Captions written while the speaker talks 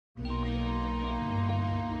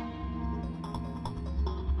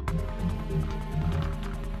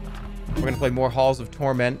We're gonna play more Halls of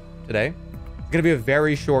Torment today. It's gonna be a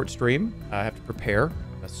very short stream. I have to prepare.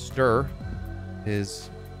 A Stir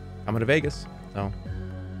is coming to Vegas, so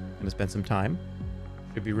I'm gonna spend some time.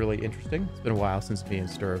 Should be really interesting. It's been a while since me and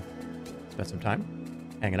Stir spent some time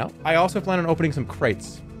hanging out. I also plan on opening some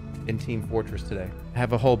crates in Team Fortress today. I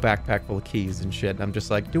have a whole backpack full of keys and shit. I'm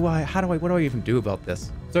just like, what do I even do about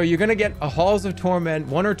this? So you're gonna get a Halls of Torment,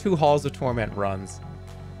 1 or 2 Halls of Torment runs,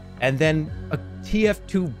 and then a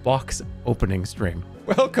TF2 box opening stream.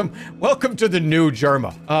 Welcome to the new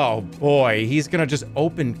Jerma. Oh boy, he's gonna just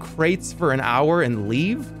open crates for an hour and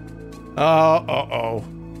leave? Oh,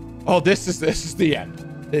 this is the end.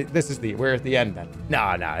 We're at the end then.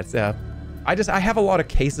 Nah, it's, I have a lot of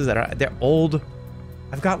cases that they're old.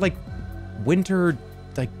 I've got like winter,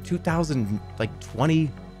 like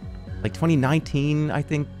 2020, like 2019, I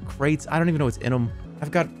think, crates. I don't even know what's in them.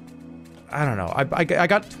 I've got, I don't know. I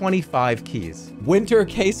got 25 keys. Winter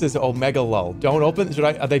cases, Omega lull. Don't open.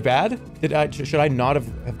 Are they bad? Should I not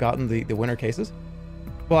have gotten the winter cases?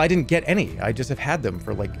 Well, I didn't get any. I just have had them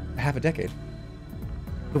for like half a decade.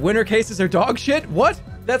 The winter cases are dog shit? What?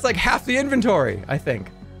 That's like half the inventory, I think.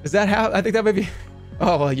 Is that how? I think that may be.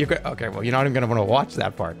 Oh, well, okay, well, you're not even gonna wanna watch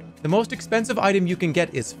that part. The most expensive item you can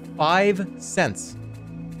get is 5 cents.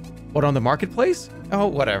 What, on the marketplace? Oh,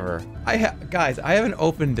 whatever. Guys, I haven't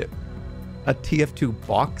opened a TF2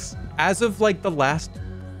 box as of like the last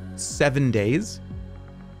 7 days.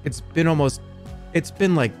 It's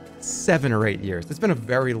been like 7 or 8 years. It's been a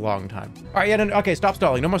very long time. All right, yeah, no, okay, stop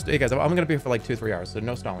stalling. No more, hey guys, I'm gonna be here for like 2-3 hours, so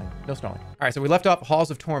no stalling, no stalling. All right, so we left off Halls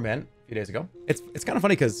of Torment a few days ago. It's kind of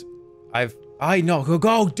funny because I know,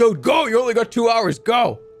 go, dude, go! You only got 2 hours,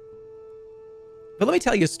 go! But let me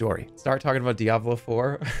tell you a story. Start talking about Diablo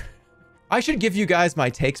 4. I should give you guys my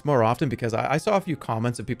takes more often because I saw a few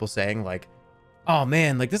comments of people saying like, oh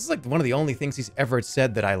man, like this is like one of the only things he's ever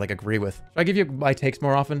said that I like agree with. Should I give you my takes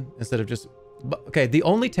more often instead of just, okay, the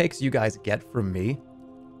only takes you guys get from me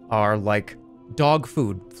are like dog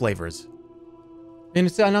food flavors. And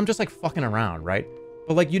I'm just like fucking around, right?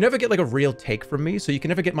 But like, you never get like a real take from me, so you can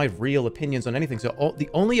never get my real opinions on anything. So the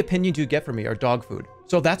only opinions you get from me are dog food.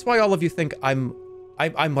 So that's why all of you think I'm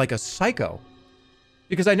like a psycho,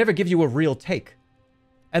 because I never give you a real take.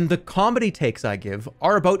 And the comedy takes I give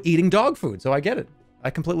are about eating dog food. So I get it. I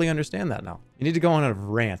completely understand that now. You need to go on a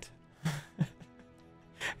rant.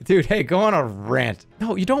 Dude, hey, go on a rant.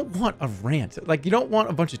 No, you don't want a rant. Like, you don't want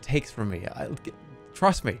a bunch of takes from me.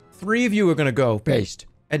 Trust me. 3 of you are going to go based.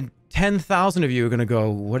 And 10,000 of you are going to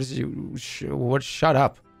go, shut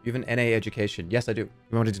up. You have an NA education. Yes, I do.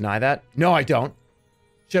 You want to deny that? No, I don't.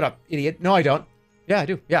 Shut up, idiot. No, I don't. Yeah, I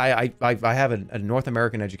do. Yeah, I have a North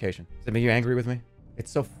American education. Does that make you angry with me? It's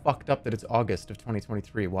so fucked up that it's August of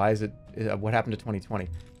 2023. Why is it, what happened to 2020?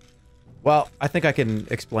 Well, I think I can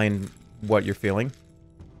explain what you're feeling.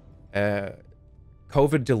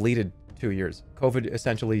 COVID deleted 2 years. COVID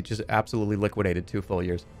essentially just absolutely liquidated 2 full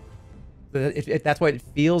years. That's why it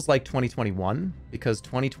feels like 2021, because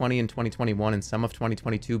 2020 and 2021 and some of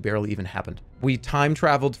 2022 barely even happened. We time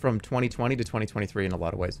traveled from 2020 to 2023 in a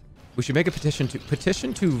lot of ways. We should make a petition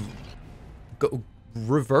to go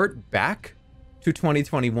revert back to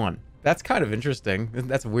 2021. That's kind of interesting.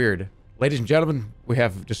 That's weird. Ladies and gentlemen, we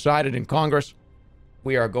have decided in Congress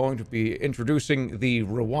we are going to be introducing the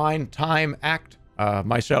Rewind Time Act.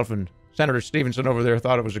 Myself and Senator Stevenson over there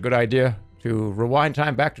thought it was a good idea to rewind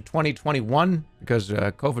time back to 2021 because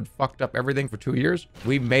COVID fucked up everything for 2 years.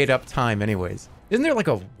 We made up time anyways. Isn't there like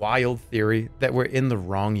a wild theory that we're in the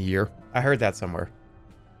wrong year? I heard that somewhere.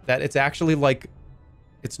 That it's actually like,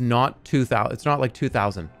 it's not 2000. It's not like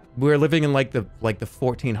 2000. We're living in like the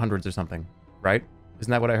 1400s or something, right? Isn't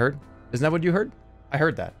that what I heard? Isn't that what you heard? I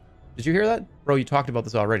heard that. Did you hear that? Bro, you talked about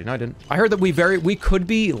this already. No, I didn't. I heard that we could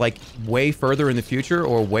be like way further in the future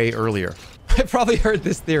or way earlier. I probably heard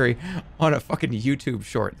this theory on a fucking YouTube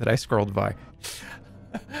short that I scrolled by.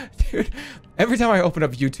 Dude, every time I open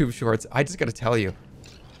up YouTube shorts, I just gotta tell you,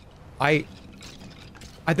 I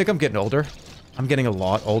think I'm getting older. I'm getting a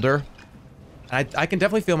lot older. And I can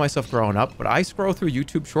definitely feel myself growing up, but I scroll through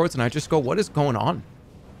YouTube shorts and I just go, what is going on?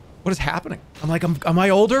 What is happening? I'm like, am I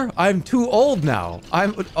older? I'm too old now.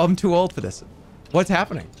 I'm too old for this. What's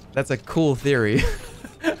happening? That's a cool theory.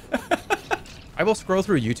 I will scroll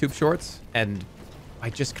through YouTube shorts and I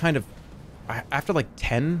just kind of, after like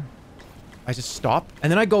 10, I just stop.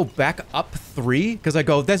 And then I go back up 3 because I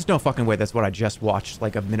go, there's no fucking way that's what I just watched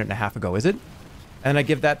like a minute and a half ago, is it? And I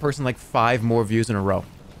give that person like 5 more views in a row.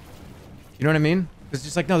 You know what I mean? It's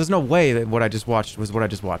just like, no, there's no way that what I just watched was what I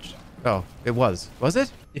just watched. Oh, it was. Was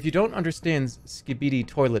it? If you don't understand Skibidi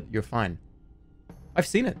Toilet, you're fine. I've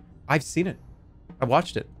seen it. I've seen it. I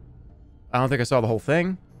watched it. I don't think I saw the whole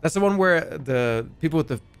thing. That's the one where the people with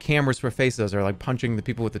the cameras for faces are like punching the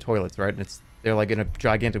people with the toilets, right? And they're like in a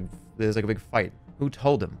gigantic, there's like a big fight. Who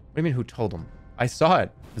told him? What do you mean who told him? I saw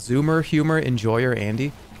it. Zoomer, humor, enjoyer,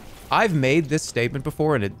 Andy. I've made this statement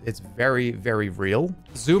before and it's very, very real.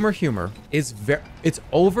 Zoomer humor is it's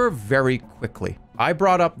over very quickly. I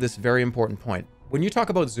brought up this very important point. When you talk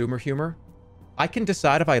about Zoomer humor, I can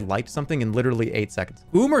decide if I liked something in literally 8 seconds.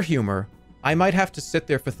 Boomer humor, I might have to sit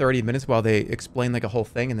there for 30 minutes while they explain like a whole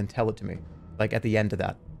thing and then tell it to me, like at the end of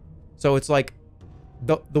that. So it's like,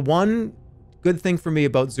 the one good thing for me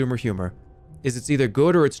about Zoomer humor is it's either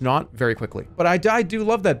good or it's not very quickly. But I do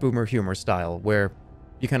love that boomer humor style where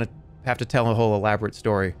you kind of have to tell a whole elaborate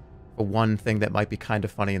story for one thing that might be kind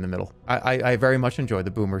of funny in the middle. I very much enjoy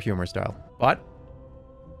the boomer humor style. But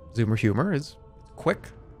Zoomer humor is quick,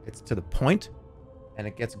 it's to the point, and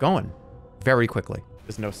it gets going very quickly.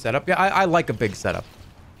 There's no setup. Yeah, I like a big setup.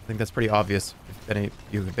 I think that's pretty obvious if any of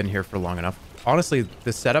you have been here for long enough. Honestly,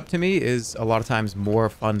 the setup to me is a lot of times more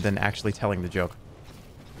fun than actually telling the joke.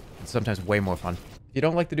 It's sometimes way more fun. If you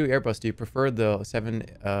don't like the new Airbus, do you prefer the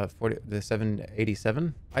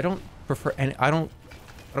 787? I don't prefer any. I don't.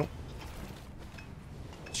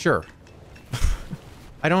 Sure.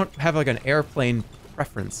 I don't have like an airplane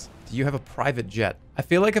preference. Do you have a private jet? I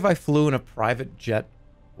feel like if I flew in a private jet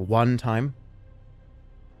one time,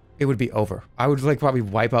 it would be over. I would like probably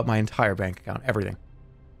wipe out my entire bank account, everything.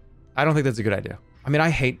 I don't think that's a good idea. I mean, I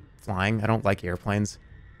hate flying. I don't like airplanes.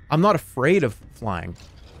 I'm not afraid of flying.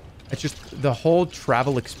 It's just the whole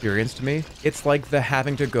travel experience to me. It's like the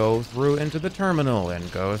having to go through into the terminal and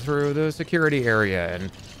go through the security area and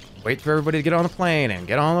wait for everybody to get on the plane and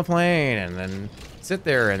get on the plane and then sit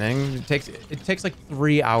there, and then it takes like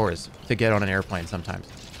 3 hours to get on an airplane sometimes.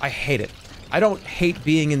 I hate it. I don't hate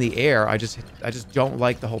being in the air. I just don't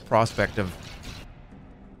like the whole prospect of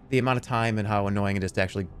the amount of time and how annoying it is to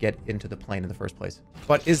actually get into the plane in the first place.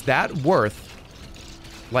 But is that worth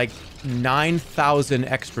like 9,000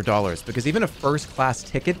 extra dollars? Because even a first class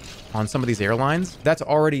ticket on some of these airlines, that's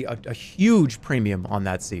already a huge premium on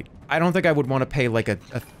that seat. I don't think I would want to pay like a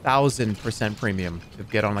 1,000% premium to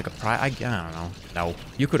get on like a I don't know. No,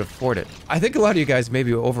 you could afford it. I think a lot of you guys may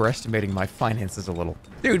be overestimating my finances a little.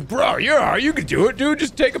 Dude, bro, yeah, you could do it, dude.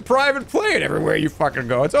 Just take a private plane everywhere you fucking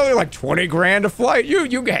go. It's only like 20 grand a flight. You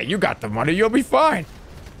got the money. You'll be fine.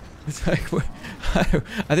 It's like,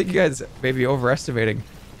 I think you guys may be overestimating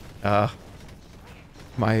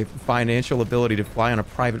my financial ability to fly on a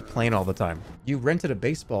private plane all the time. You rented a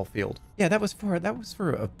baseball field. Yeah, that was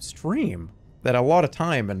for a stream that a lot of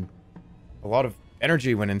time and a lot of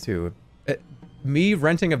energy went into. Me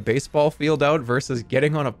renting a baseball field out versus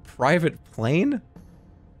getting on a private plane?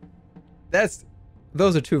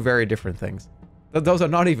 Those are two very different things. Those are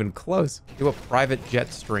not even close. Do a private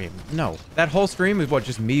jet stream. No. That whole stream is what,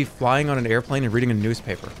 just me flying on an airplane and reading a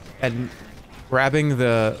newspaper and grabbing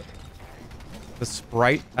the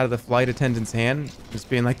Sprite out of the flight attendant's hand, just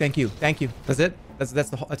being like, thank you. That's it.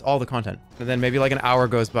 That's all the content. And then maybe like an hour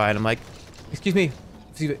goes by and I'm like, excuse me,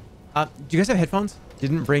 do you guys have headphones? You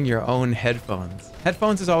didn't bring your own headphones.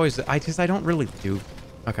 Headphones is always, I don't really do.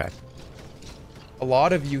 Okay. A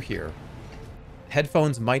lot of you here,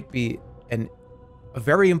 headphones might be a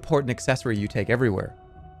very important accessory you take everywhere.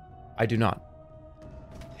 I do not.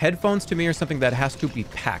 Headphones to me are something that has to be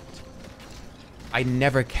packed. I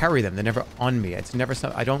never carry them. They're never on me. It's never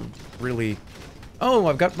I don't really... Oh,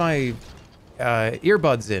 I've got my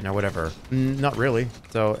earbuds in or whatever. Not really.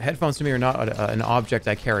 So headphones to me are not an object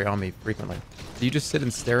I carry on me frequently. Do you just sit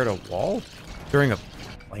and stare at a wall during a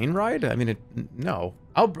plane ride? I mean, no.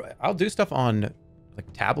 I'll do stuff on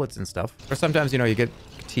like tablets and stuff. Or sometimes, you know, you get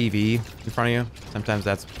TV in front of you. Sometimes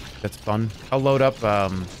that's fun. I'll load up,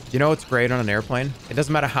 you know what's great on an airplane? It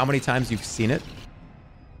doesn't matter how many times you've seen it.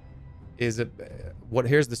 Here's the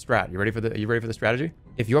strat. Are you ready for the strategy?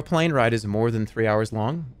 If your plane ride is more than 3 hours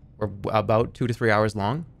long, or about 2 to 3 hours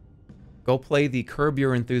long, go play the Curb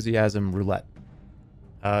Your Enthusiasm roulette.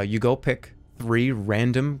 You go pick 4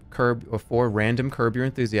 random Curb Your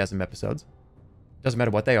Enthusiasm episodes. Doesn't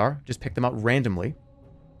matter what they are, just pick them out randomly.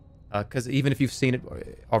 Because even if you've seen it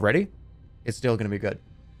already, it's still going to be good.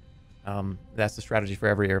 That's the strategy for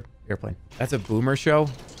every airplane. That's a boomer show.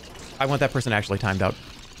 I want that person actually timed out.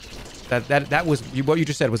 That was what you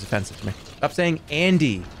just said was offensive to me. Stop saying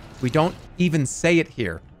Andy. We don't even say it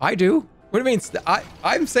here. I do. What do you mean?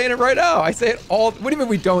 I'm saying it right now. I say it all. What do you mean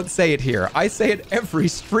we don't say it here? I say it every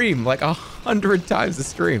stream, like 100 times a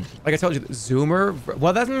stream. Like I told you, Zoomer.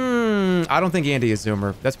 Well, that's I don't think Andy is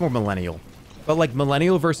Zoomer. That's more millennial. But like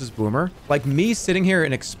millennial versus boomer, like me sitting here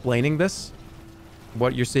and explaining this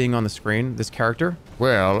what you're seeing on the screen, this character?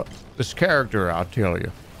 Well, this character, I'll tell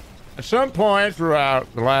you. At some point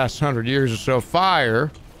throughout the last 100 years or so,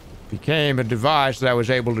 fire became a device that was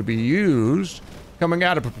able to be used coming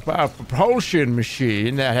out of a propulsion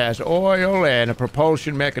machine that has oil and a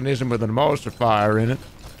propulsion mechanism with an emulsifier in it.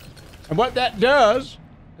 And what that does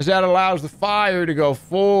is that allows the fire to go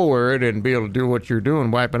forward and be able to do what you're doing,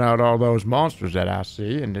 wiping out all those monsters that I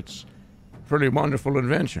see, and it's a pretty wonderful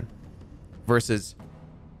invention. Versus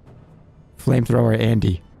Flamethrower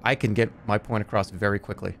Andy. I can get my point across very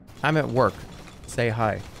quickly. I'm at work. Say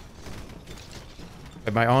hi.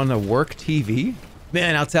 Am I on the work TV?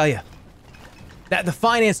 Man, I'll tell you. That the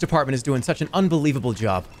finance department is doing such an unbelievable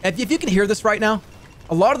job. If you can hear this right now,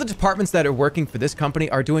 a lot of the departments that are working for this company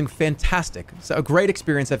are doing fantastic. It's a great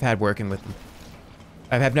experience I've had working with them.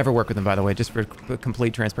 I have never worked with them, by the way, just for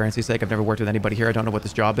complete transparency's sake. I've never worked with anybody here. I don't know what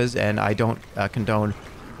this job is, and I don't condone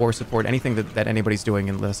or support anything that anybody's doing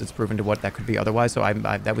unless it's proven to what that could be otherwise. So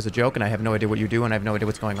that was a joke, and I have no idea what you do, and I have no idea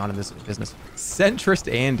what's going on in this business.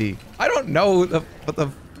 Centrist Andy. I don't know what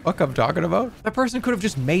the fuck I'm talking about. That person could have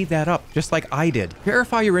just made that up, just like I did.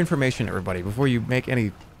 Verify your information, everybody, before you make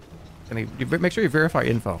any make sure you verify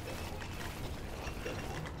info.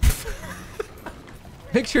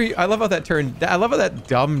 Make sure you, I love how that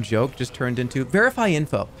dumb joke just turned into verify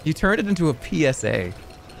info. You turned it into a PSA.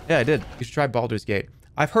 Yeah, I did. You should try Baldur's Gate.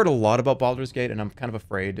 I've heard a lot about Baldur's Gate, and I'm kind of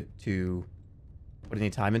afraid to put any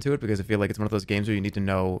time into it because I feel like it's one of those games where you need to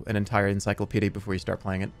know an entire encyclopedia before you start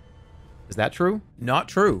playing it. Is that true? Not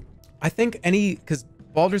true. I think because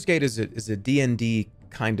Baldur's Gate is a D&D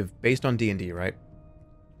kind of based on D&D, right?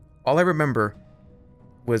 All I remember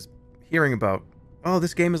was hearing about, oh,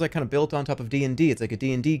 this game is like kind of built on top of D&D. It's like a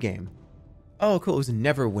D&D game. Oh, cool. It was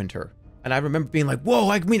Neverwinter. And I remember being like,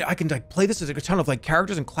 whoa, I mean, I can like play this as like a ton of like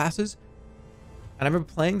characters and classes. And I remember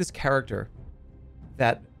playing this character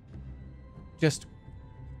that just,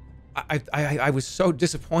 I was so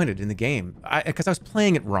disappointed in the game because I was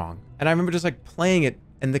playing it wrong. And I remember just like playing it,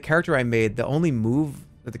 and the character I made, the only move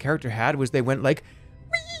that the character had was they went like,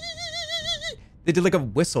 wee! They did like a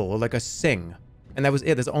whistle or like a sing. And that was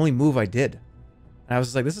it. That's the only move I did. And I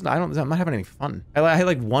was just like, I'm not having any fun. I had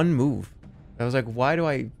like one move. I was like, why do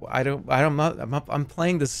I'm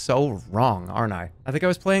playing this so wrong, aren't I? I think I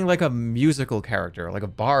was playing like a musical character, like a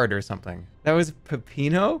bard or something. That was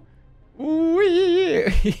Peppino?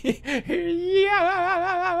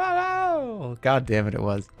 God damn it, it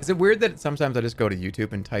was. Is it weird that sometimes I just go to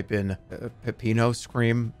YouTube and type in Peppino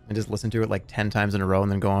scream and just listen to it like 10 times in a row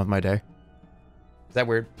and then go on with my day? Is that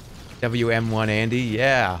weird? WM1 Andy,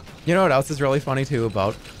 yeah. You know what else is really funny too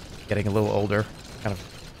about getting a little older? Kind of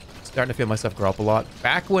starting to feel myself grow up a lot.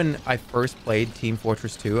 Back when I first played Team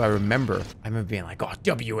Fortress 2, I remember being like, oh,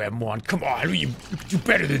 WM1, come on, you do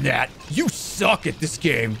better than that. You suck at this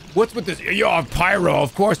game. What's with this? You're Pyro,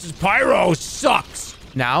 of course, this Pyro sucks.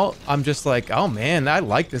 Now, I'm just like, oh man, I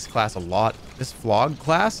like this class a lot. This Flog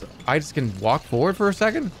class, I just can walk forward for a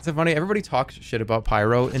second. It's so funny, everybody talks shit about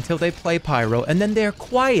Pyro until they play Pyro, and then they're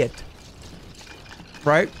quiet.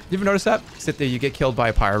 Right? You ever notice that? Sit there, you get killed by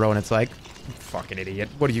a Pyro, and it's like, fucking idiot.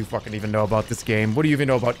 What do you fucking even know about this game? What do you even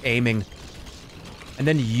know about aiming? And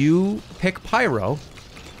then you pick Pyro,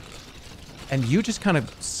 and you just kind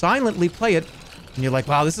of silently play it, and you're like,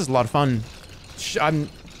 wow, this is a lot of fun. I'm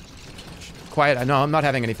quiet. No, I'm not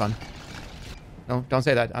having any fun. No, don't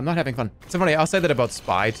say that. I'm not having fun. It's so funny. I'll say that about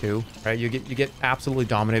Spy too, right? You get absolutely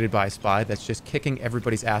dominated by a Spy that's just kicking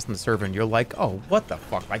everybody's ass in the server, and you're like, oh, what the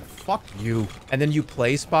fuck? Like, fuck you. And then you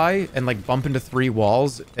play Spy and like bump into 3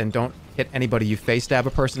 walls and don't hit anybody. You face stab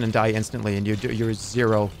a person and die instantly, and you're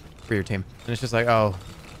 0 for your team. And it's just like, oh,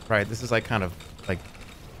 right. This is like kind of like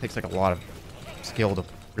takes like a lot of skill to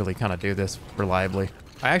really kind of do this reliably.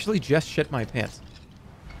 I actually just shit my pants.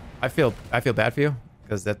 I feel bad for you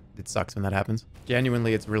because it sucks when that happens.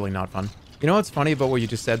 Genuinely, it's really not fun. You know what's funny about what you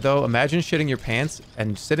just said though? Imagine shitting your pants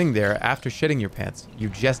and sitting there after shitting your pants. You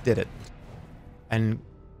just did it. And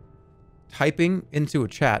typing into a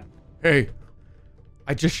chat, hey,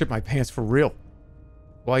 I just shit my pants for real.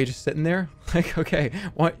 While you're just sitting there? Like, okay,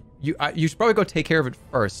 what? You should probably go take care of it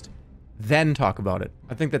first, then talk about it.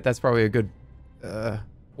 I think that's probably a good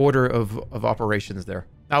order of operations there.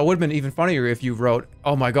 Now, it would have been even funnier if you wrote,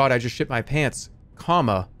 oh my god, I just shit my pants,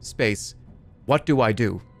 comma, space, what do I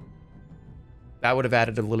do? That would have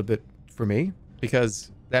added a little bit for me, because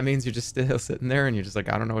that means you're just still sitting there and you're just like,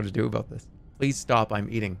 I don't know what to do about this. Please stop, I'm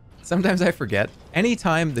eating. Sometimes I forget.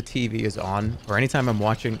 Anytime the TV is on, or anytime I'm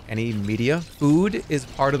watching any media, food is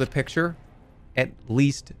part of the picture at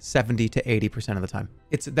least 70 to 80% of the time.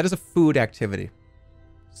 That is a food activity.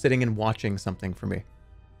 Sitting and watching something for me.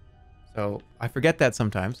 So I forget that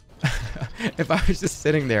sometimes. If I was just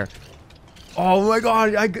sitting there, oh my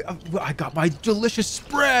God, I got my delicious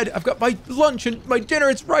spread. I've got my lunch and my dinner.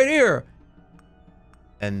 It's right here.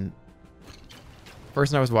 And the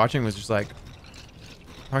person I was watching was just like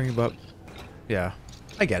talking about, yeah,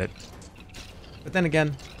 I get it. But then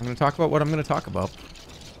again, I'm going to talk about what I'm going to talk about.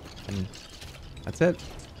 And that's it.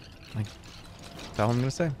 Like, that's all I'm going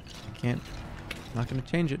to say. I'm not going to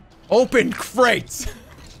change it. Open crates!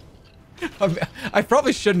 I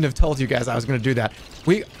probably shouldn't have told you guys I was going to do that.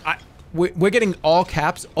 We're getting all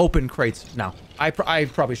caps open crates now. I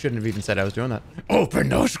probably shouldn't have even said I was doing that. Open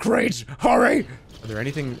those crates! Hurry! Are there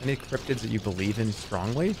any cryptids that you believe in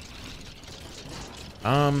strongly?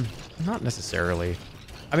 Not necessarily.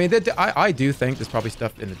 I mean, I do think there's probably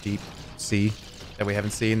stuff in the deep sea that we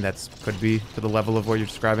haven't seen that could be to the level of what you're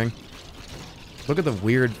describing. Look at the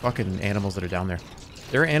weird fucking animals that are down there.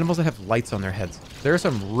 There are animals that have lights on their heads. There are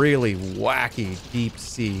some really wacky deep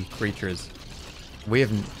sea creatures. We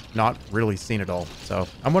have not really seen it all. So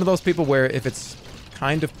I'm one of those people where if it's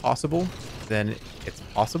kind of possible, then it's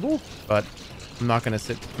possible. But I'm not gonna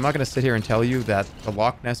sit here and tell you that the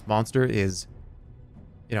Loch Ness Monster is,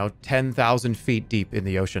 you know, 10,000 feet deep in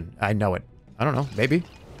the ocean. I know it. I don't know. Maybe.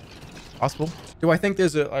 Possible. Do I think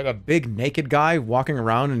there's a big naked guy walking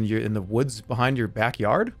around in the woods behind your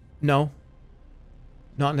backyard? No.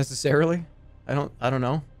 Not necessarily. I don't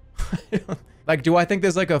know. Like, do I think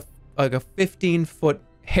there's like a 15-foot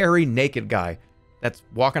hairy naked guy that's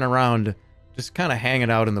walking around just kind of hanging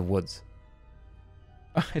out in the woods?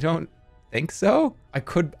 I don't think so. I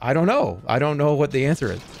don't know. I don't know what the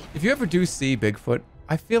answer is. If you ever do see Bigfoot,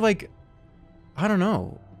 I feel like, I don't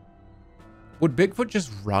know. Would Bigfoot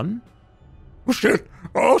just run? Oh shit!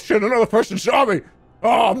 Oh shit! Another person saw me!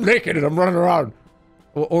 Oh, I'm naked and I'm running around.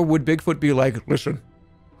 Or would Bigfoot be like, listen,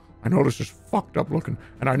 I know this is fucked up looking,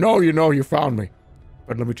 and I know you found me,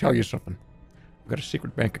 but let me tell you something. I've got a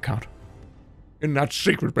secret bank account. In that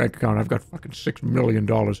secret bank account, I've got fucking $6 million.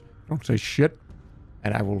 Don't say shit,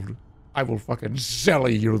 and I will fucking sell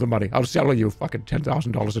you the money. I'll sell you fucking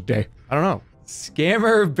 $10,000 a day. I don't know.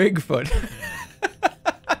 Scammer Bigfoot.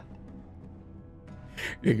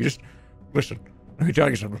 You just, listen, let me tell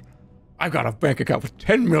you something. I've got a bank account with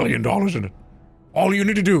 $10 million in it. All you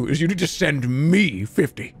need to do is you need to send me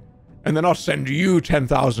 50, and then I'll send you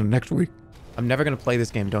 10,000 next week. I'm never going to play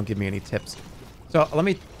this game. Don't give me any tips. So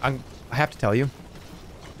I have to tell you,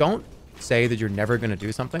 don't say that you're never going to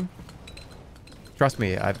do something. Trust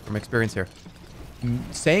me, from experience here.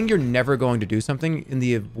 Saying you're never going to do something, in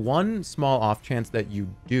the one small off chance that you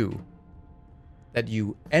do, that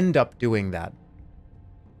you end up doing that,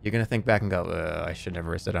 you're going to think back and go, I should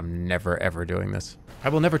never have said I'm never ever doing this. I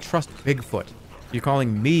will never trust Bigfoot. You're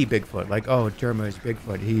calling me Bigfoot. Like, oh, Jerma is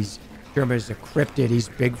Bigfoot. Jerma is a cryptid. He's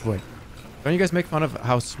Bigfoot. Don't you guys make fun of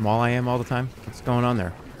how small I am all the time? What's going on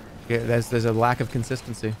there? Yeah, there's a lack of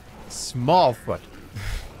consistency. Smallfoot.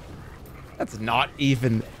 That's not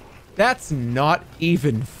even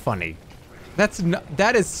funny.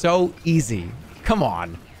 That is so easy. Come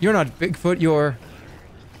on. You're not Bigfoot, you're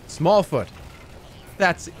Smallfoot.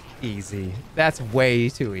 That's easy. That's way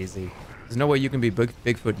too easy. There's no way you can be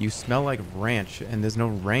Bigfoot. You smell like ranch, and there's no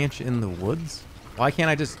ranch in the woods? Why can't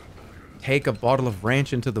I just take a bottle of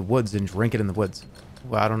ranch into the woods and drink it in the woods?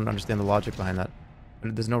 Well, I don't understand the logic behind that.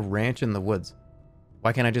 There's no ranch in the woods.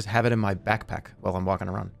 Why can't I just have it in my backpack while I'm walking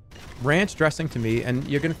around? Ranch dressing to me, and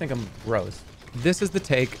you're going to think I'm gross. This is the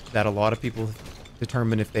take that a lot of people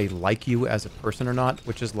determine if they like you as a person or not,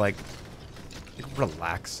 which is like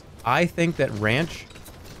relax. I think that ranch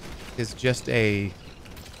is just to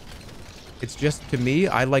me,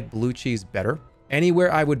 I like blue cheese better.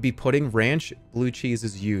 Anywhere I would be putting ranch, blue cheese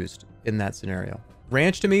is used in that scenario.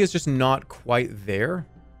 Ranch to me is just not quite there,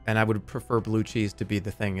 and I would prefer blue cheese to be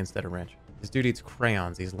the thing instead of ranch. This dude eats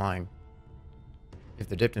crayons, he's lying. If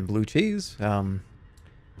they're dipped in blue cheese, no,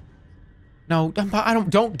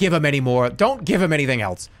 don't give him any more. Don't give him anything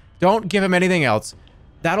else. Don't give him anything else.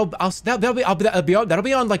 That'll be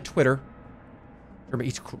on like Twitter. Jerma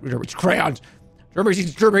eats crayons.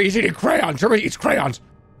 Jerma eats eating crayons. Jerma eats crayons.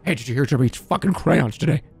 Hey, did you hear Jerma eats fucking crayons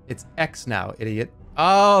today? It's X now, idiot.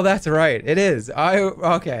 Oh, that's right. It is.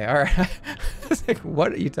 Okay, all right. I was like,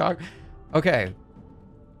 what are you talking? Okay.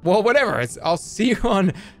 Well, whatever. I'll see you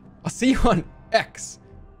on X.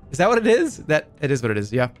 Is that what it is? It is what it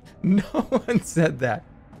is. Yeah. No one said that.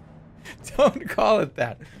 Don't call it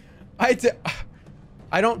that.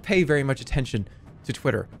 I don't pay very much attention to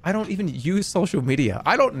Twitter. I don't even use social media.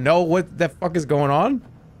 I don't know what the fuck is going on.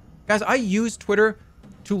 Guys, I use Twitter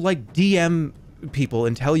to like DM people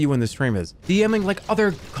and tell you when the stream is. DMing like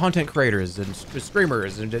other content creators and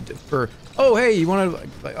streamers and for, oh, hey, you want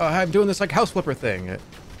to, I'm doing this like house flipper thing.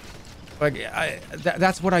 Like,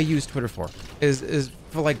 that's what I use Twitter for, is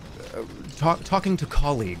for like talking to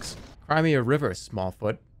colleagues. Cry me a river,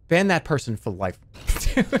 Smallfoot. Ban that person for life.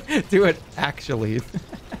 Do it, actually.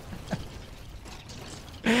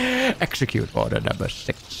 Execute order number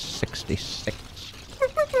 666.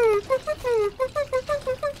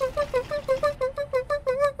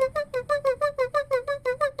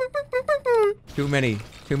 Too many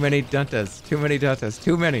duntas. Too many duntas.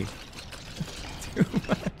 Too many. Too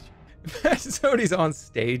much. Somebody's on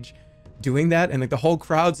stage doing that, and like the whole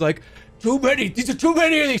crowd's like, too many. These are too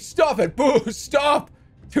many of these. Stop it. Boo. Stop.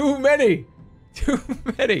 Too many. Too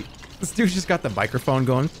many. This dude's just got the microphone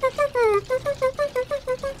going.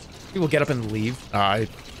 People get up and leave.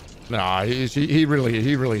 Nah, he really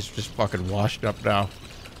is just fucking washed up now.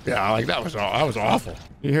 Yeah, like that was awful.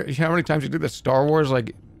 You hear how many times you did the Star Wars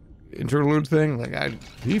like interlude thing? Like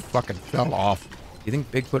he fucking fell off. You think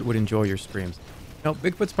Bigfoot would enjoy your streams? No,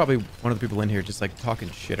 Bigfoot's probably one of the people in here just like talking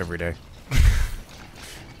shit every day.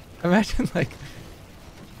 Imagine like,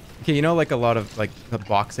 okay, you know, like a lot of like the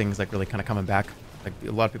boxing's like really kind of coming back. Like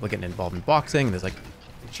a lot of people are getting involved in boxing. There's like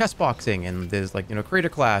chess boxing, and there's like, you know, Creator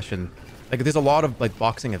Clash, and like there's a lot of like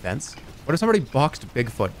boxing events. What if somebody boxed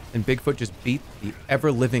Bigfoot and Bigfoot just beat the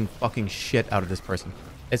ever-living fucking shit out of this person?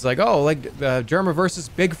 It's like, oh, like Jerma versus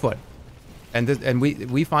Bigfoot. And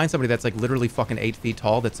we find somebody that's like literally fucking 8 feet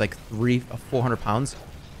tall, that's like 400 pounds,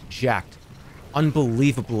 jacked,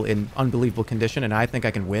 unbelievable in unbelievable condition, and I think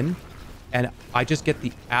I can win, and I just get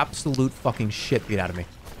the absolute fucking shit beat out of me.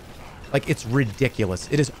 Like, it's ridiculous.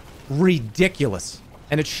 It is ridiculous.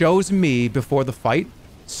 And it shows me before the fight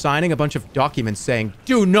signing a bunch of documents saying,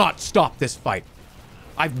 do not stop this fight.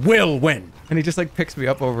 I will win. And he just like picks me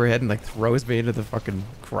up overhead and like throws me into the fucking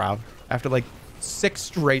crowd after like 6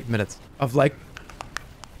 straight minutes of like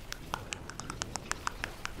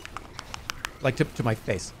to my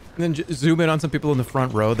face. And then zoom in on some people in the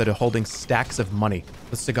front row that are holding stacks of money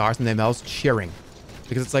with cigars in their mouths, cheering.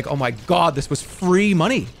 Because it's like, oh my god, this was free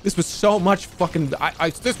money. This was so much fucking,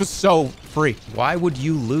 this was so free. Why would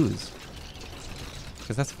you lose?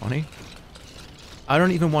 Because that's funny. I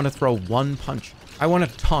don't even want to throw one punch. I want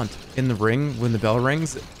to taunt in the ring when the bell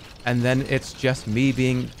rings, and then it's just me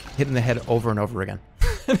being hit in the head over and over again.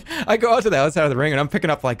 I go out to the outside of the ring and I'm picking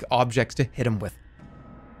up like objects to hit him with.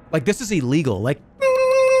 Like, this is illegal. Like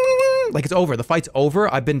it's over. The fight's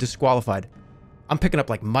over. I've been disqualified. I'm picking up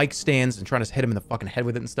like mic stands and trying to hit him in the fucking head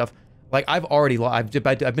with it and stuff. Like, I've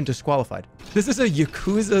been disqualified. This is a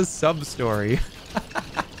Yakuza sub-story.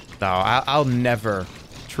 No, I'll never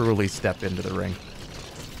truly step into the ring.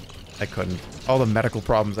 I couldn't. All the medical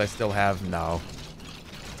problems I still have, no.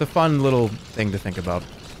 It's a fun little thing to think about,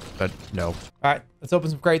 but no. All right, let's open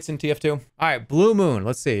some crates in TF2. All right, Blue Moon.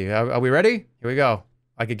 Let's see. Are we ready? Here we go.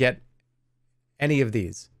 I could get any of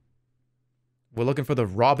these. We're looking for the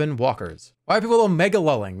Robin Walkers. Why are people omega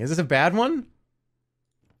lulling? Is this a bad one?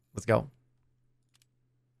 Let's go.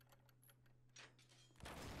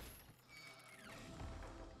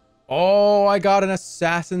 Oh, I got an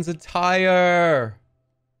assassin's attire.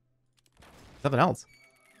 Something else.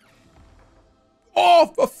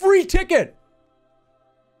 Oh, a free ticket.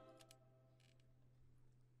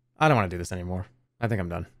 I don't want to do this anymore. I think I'm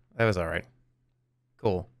done. That was all right.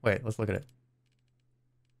 Cool. Wait, let's look at it.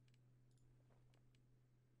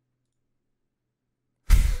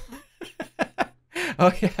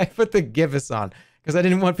 Oh yeah, I put the Givus on because I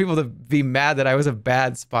didn't want people to be mad that I was a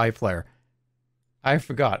bad spy player. I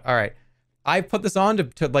forgot. All right. I put this on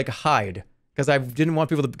to like hide because I didn't want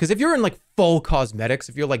people to, because if you're in like full cosmetics,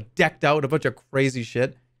 if you're like decked out a bunch of crazy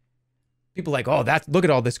shit, people are like, oh, look at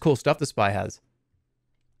all this cool stuff the spy has.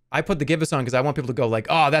 I put the Givus on because I want people to go like,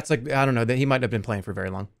 oh, that's like, I don't know, that he might have been playing for very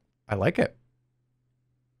long. I like it.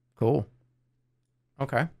 Cool.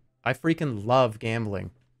 Okay. I freaking love gambling.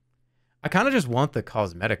 I kind of just want the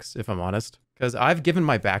cosmetics, if I'm honest, because I've given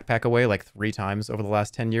my backpack away like 3 times over the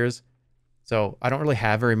last 10 years. So I don't really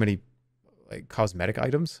have very many like cosmetic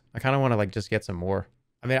items. I kind of want to like just get some more.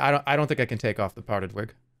 I mean, I don't think I can take off the parted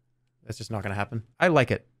wig. That's just not going to happen. I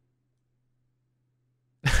like it.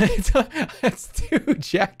 It's 2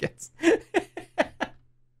 jackets.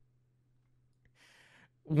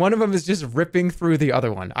 One of them is just ripping through the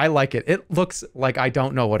other one. I like it. It looks like I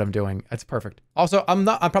don't know what I'm doing. It's perfect. Also, I'm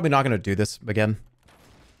probably not going to do this again.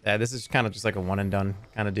 Yeah, this is kind of just like a one and done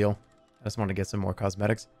kind of deal. I just want to get some more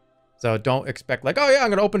cosmetics. So don't expect like, oh yeah, I'm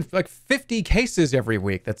going to open like 50 cases every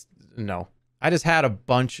week. That's no. I just had a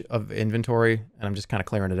bunch of inventory and I'm just kind of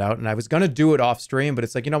clearing it out. And I was going to do it off stream, but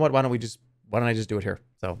it's like, you know what? Why don't we just Why don't I just do it here?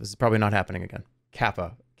 So this is probably not happening again.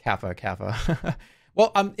 Kappa.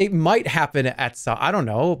 Well, it might happen at some, I don't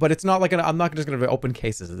know, but it's not like I'm not just going to open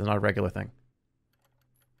cases. It's not a regular thing.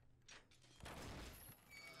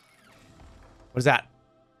 What is that?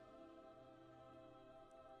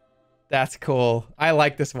 That's cool. I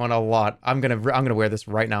like this one a lot. I'm gonna wear this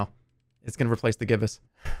right now. It's gonna replace the gibbous.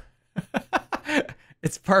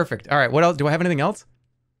 It's perfect. All right, what else? Do I have anything else?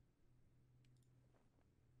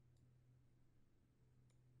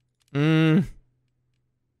 I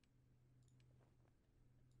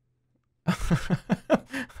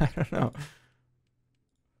don't know.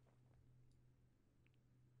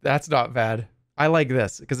 That's not bad. I like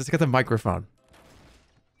this because it's got the microphone.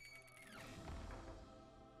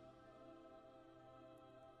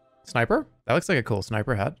 Sniper? That looks like a cool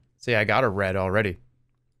sniper hat. See, I got a red already.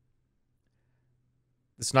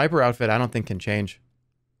 The sniper outfit I don't think can change.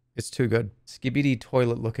 It's too good. Skibidi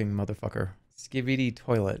toilet looking motherfucker. Skibidi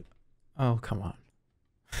toilet. Oh, come on.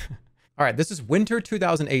 All right, this is winter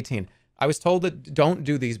 2018. I was told that don't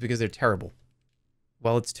do these because they're terrible.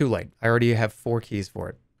 Well, it's too late. I already have 4 keys for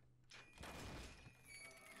it.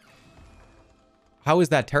 How is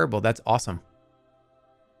that terrible? That's awesome.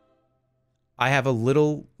 I have a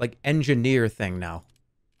little, like, engineer thing now.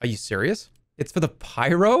 Are you serious? It's for the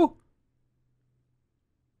pyro?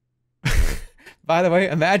 By the way,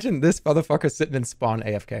 imagine this motherfucker sitting in spawn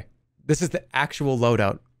AFK. This is the actual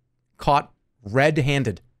loadout. Caught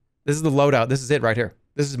red-handed. This is the loadout. This is it right here.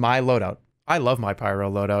 This is my loadout. I love my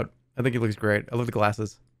pyro loadout. I think it looks great. I love the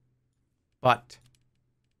glasses. But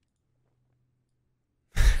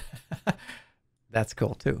that's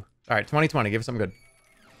cool too. All right, 2020. Give us something good.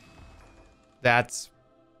 That's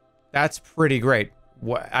pretty great.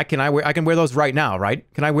 What I can wear those right now, right?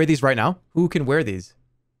 Can I wear these right now? Who can wear these?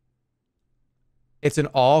 It's an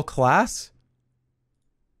all class?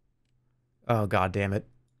 Oh, god damn it.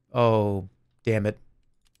 Oh, damn it.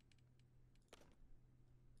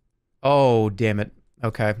 Oh, damn it.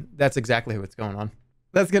 Okay, that's exactly what's going on.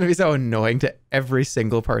 That's gonna be so annoying to every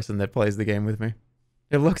single person that plays the game with me.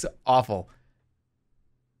 It looks awful.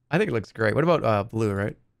 I think it looks great. What about blue,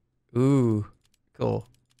 right? Ooh, cool.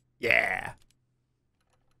 Yeah.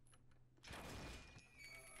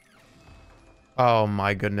 Oh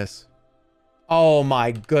my goodness. Oh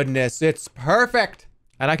my goodness, it's perfect.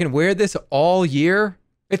 And I can wear this all year.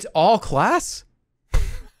 It's all class.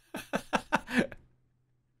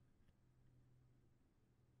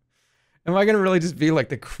 Am I gonna really just be like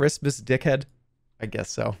the Christmas dickhead? I guess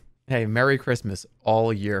so. Hey, Merry Christmas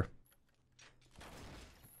all year.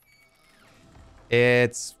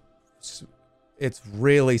 It's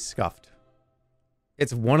really scuffed.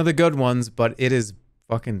 It's one of the good ones, but it is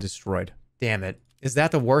fucking destroyed. Damn it. Is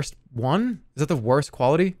that the worst one? Is that the worst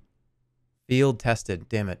quality? Field tested.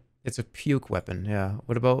 Damn it. It's a puke weapon. Yeah.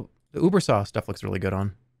 What about the Ubersaw stuff? Looks really good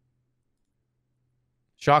on.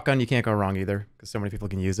 Shotgun, you can't go wrong either, because so many people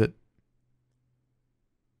can use it.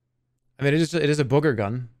 I mean, it is a booger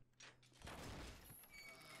gun.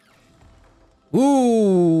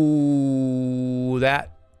 Ooh,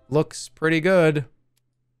 that looks pretty good.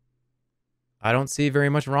 I don't see very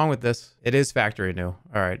much wrong with this. It is factory new. All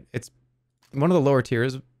right, it's one of the lower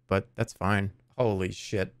tiers, but that's fine. Holy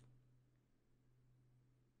shit.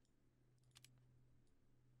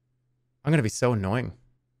 I'm gonna be so annoying.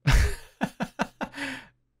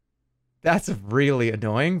 That's really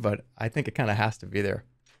annoying, but I think it kind of has to be there.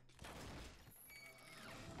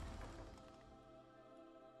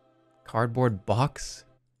 Cardboard box?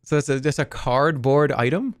 So it's just a cardboard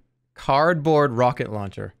item? Cardboard rocket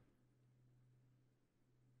launcher.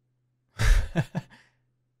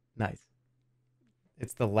 Nice.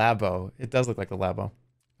 It's the Labo. It does look like the Labo. All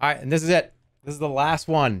right, and this is it. This is the last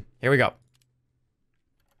one. Here we go.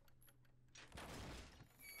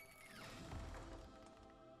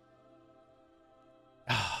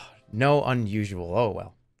 No unusual. Oh,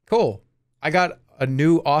 well. Cool. I got a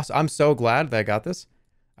new awesome... I'm so glad that I got this.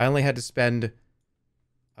 I only had to spend...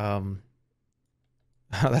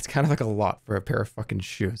 that's kind of like a lot for a pair of fucking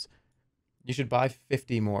shoes. You should buy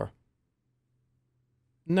 50 more.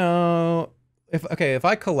 No. If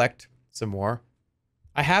I collect some more,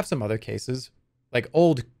 I have some other cases. Like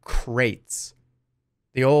old crates.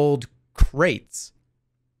 The old crates.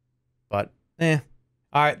 But, All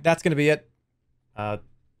right, that's going to be it.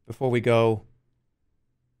 Before we go,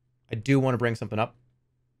 I do want to bring something up.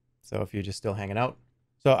 So if you're just still hanging out.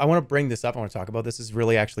 So I want to bring this up. I want to talk about this. This is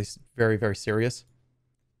really actually very, very serious.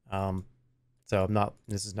 So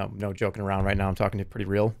this is no joking around right now. I'm talking to you pretty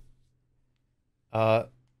real. Those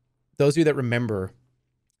of you that remember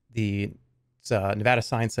the Nevada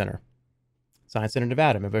Science Center. Science Center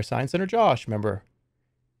Nevada. Remember Science Center Josh? Remember?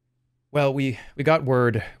 Well, we got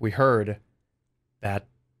word, we heard that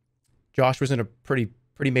Josh was in a pretty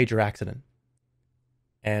major accident.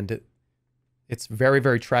 And it's very,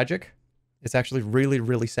 very tragic. It's actually really,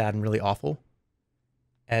 really sad and really awful.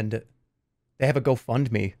 And they have a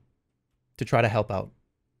GoFundMe to try to help out.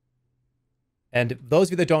 And those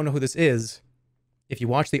of you that don't know who this is, if you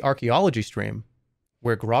watch the archaeology stream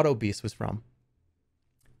where Grotto Beast was from,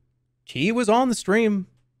 he was on the stream.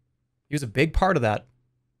 He was a big part of that.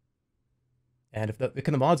 And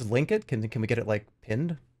can the mods link it? Can we get it like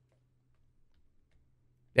pinned?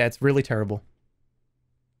 Yeah, it's really terrible.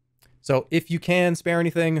 So if you can spare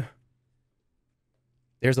anything,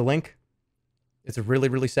 there's a link. It's a really,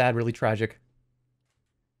 really sad, really tragic.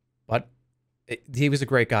 But he was a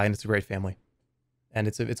great guy, and it's a great family. And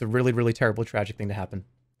it's a really, really terrible, tragic thing to happen.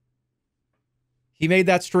 He made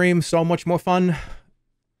that stream so much more fun.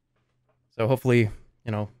 So hopefully,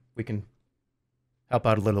 you know, we can help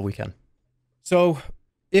out a little we can. So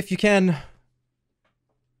if you can,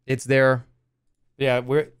 it's there. Yeah,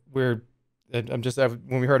 when we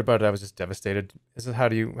heard about it, I was just devastated. This is how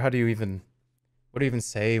do you even, what do you even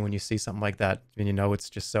say when you see something like that? And you know, it's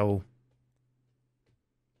just so,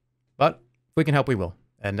 but if we can help, we will.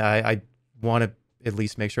 And I want to at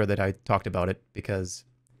least make sure that I talked about it, because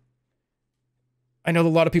I know a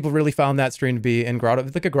lot of people really found that stream to be in Grotto.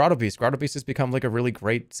 Look at Grotto Beast. Grotto Beast has become like a really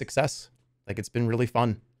great success. Like, it's been really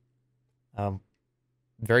fun.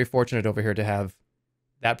 Very fortunate over here to have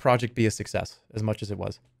that project be a success as much as it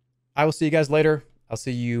was. I will see you guys later. I'll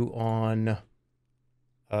see you on...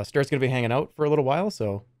 Sturt's going to be hanging out for a little while,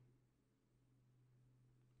 so...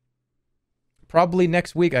 Probably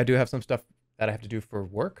next week I do have some stuff that I have to do for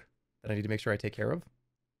work that I need to make sure I take care of.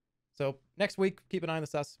 So next week, keep an eye on the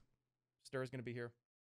sus. Stur's going to be here.